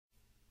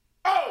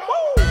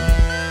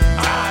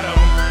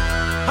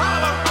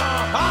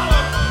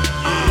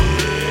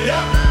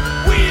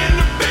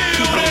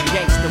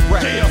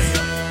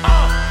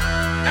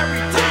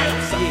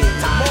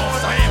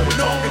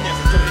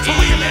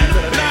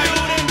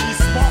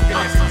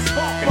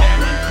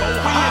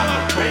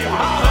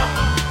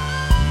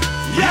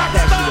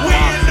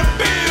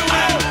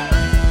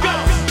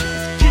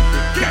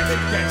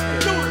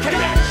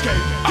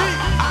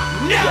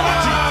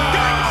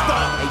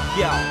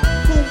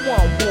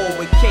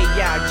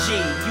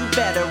You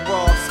better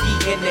off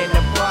skiing in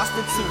a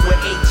prostitute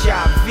with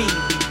HIV. Be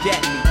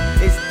deadly,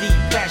 it's deep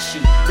peshy.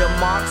 The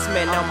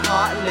marksman, I'm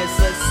heartless.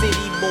 A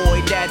city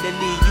boy that'll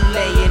leave you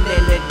laying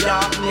in the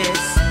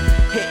darkness,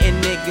 hitting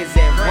niggas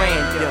at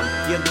random.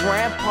 Your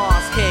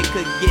grandpa's head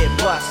could get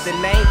busted.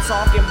 I ain't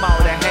talking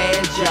about a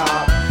hand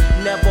job.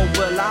 Never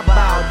will I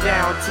bow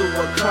down to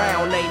a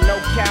clown. Ain't no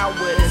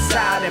coward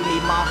inside of me.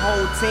 My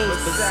whole team's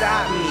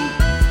beside me.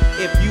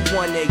 If you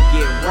wanna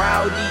get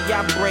rowdy,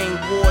 I bring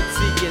war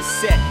to your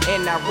set,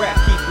 and I rap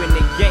keeping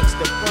the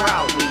gangster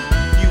proudly.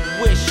 You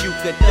wish you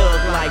could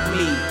thug like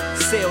me,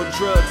 sell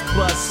drugs,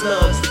 bust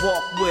slugs,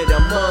 walk with a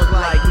mug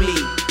like me.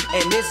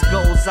 And this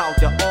goes out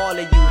to all of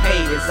you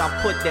haters. I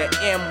put the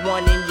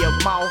M1 in your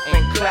mouth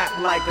and clap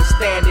like a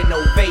standing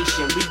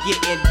ovation. We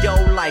getting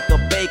dough like a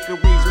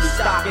bakeries, we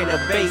stock in a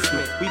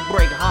basement. We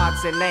break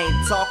hearts and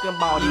ain't talking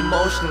about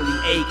emotionally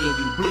aching,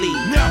 you bleed.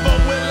 Never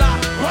will I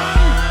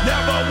run,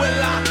 never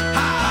will I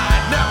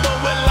hide, never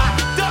will I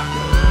duck,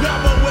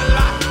 never will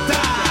I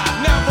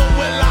die, never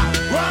will I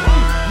run,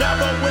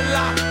 never will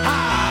I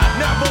hide,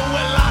 never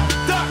will I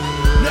duck,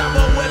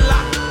 never will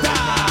I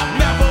die,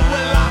 never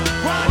will I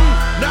run,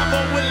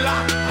 never will I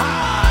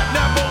hide,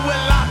 never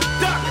will I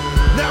duck,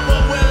 never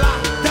will I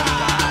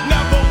die,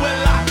 never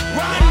will I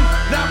run,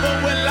 never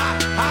will I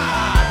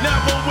hide,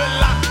 never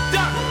will I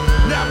duck,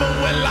 never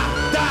will I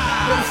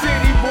die. Them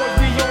city boys,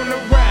 we on the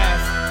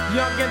rise.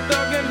 Young and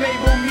thuggin',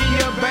 label me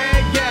a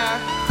bad guy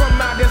from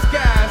outer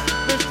skies.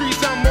 The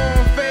streets I'm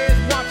on, feds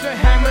watching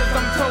hammers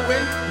I'm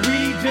towing.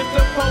 We just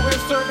a poet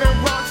serving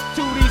rocks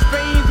to these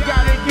fiends.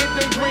 Gotta get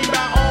the green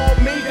by all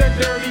means, the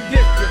dirty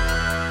district.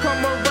 Come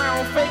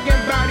around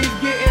faking bodies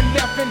getting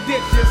left in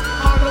ditches.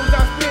 Hollows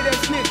I spit as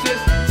snitches.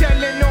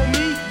 Telling on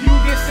me, you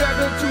get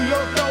 7 to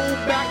your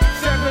throwback,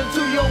 7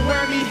 to your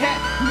whammy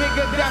hat.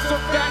 Nigga, that's a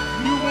fact.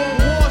 You on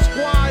war,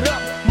 squad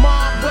up,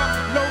 mob up,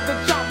 load the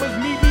choppers,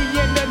 meet me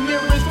in the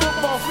nearest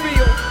football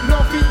field.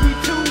 Northeast we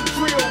too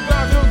drill,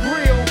 guns your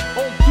grill.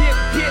 Oh, get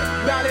hit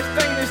by this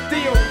stainless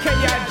steel.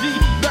 KIG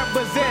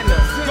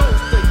representatives,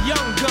 Deuce the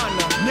young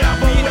gunner.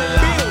 Never will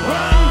I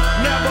run,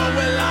 never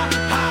will I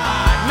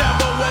hide,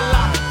 never will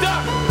I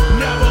duck,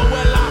 never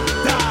will I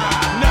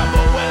die,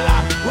 never will I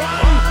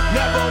run,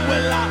 never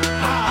will I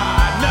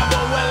hide,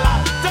 never will I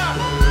duck,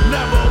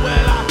 never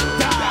will I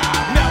die,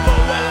 never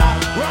will I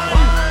run,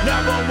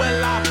 never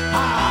will I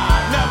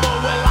hide, never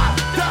will I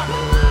duck,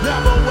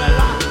 never will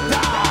I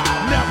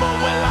die, never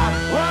will I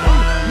run,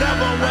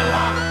 never will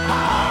I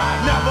hide,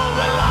 never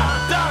will I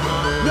duck,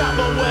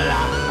 never will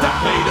I die.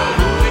 Play the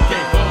hood,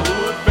 came for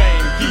hood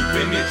fame,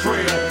 keeping it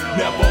real.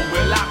 Never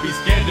will I be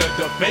scared of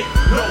the fake,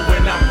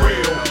 knowing I'm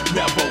real.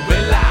 Never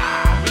will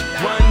I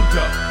run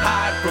to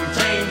hide from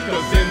change,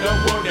 cause in the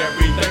world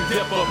everything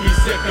different, be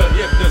sicker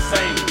if the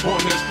same.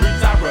 On the streets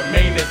I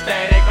remain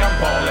ecstatic, I'm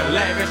ballin'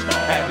 lavish.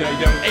 At a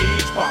young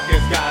age,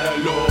 pockets got a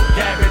little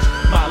cabbage.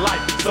 My life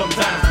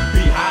sometimes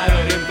be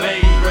hotter than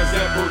blade,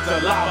 resemble to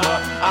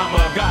lava. I'm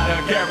a gotta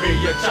carry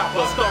a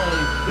chopper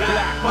stone,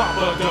 black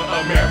papa, the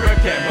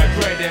American, but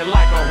dreaded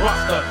like a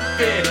roster.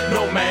 Fed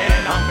no man,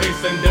 I'm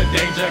facing the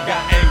danger,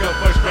 got anger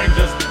for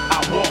strangers.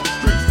 I walk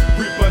streets,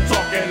 reaper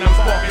talking, I'm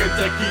sparking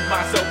to keep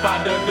myself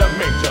out of the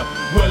major.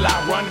 Will I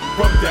run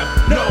from death?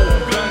 No.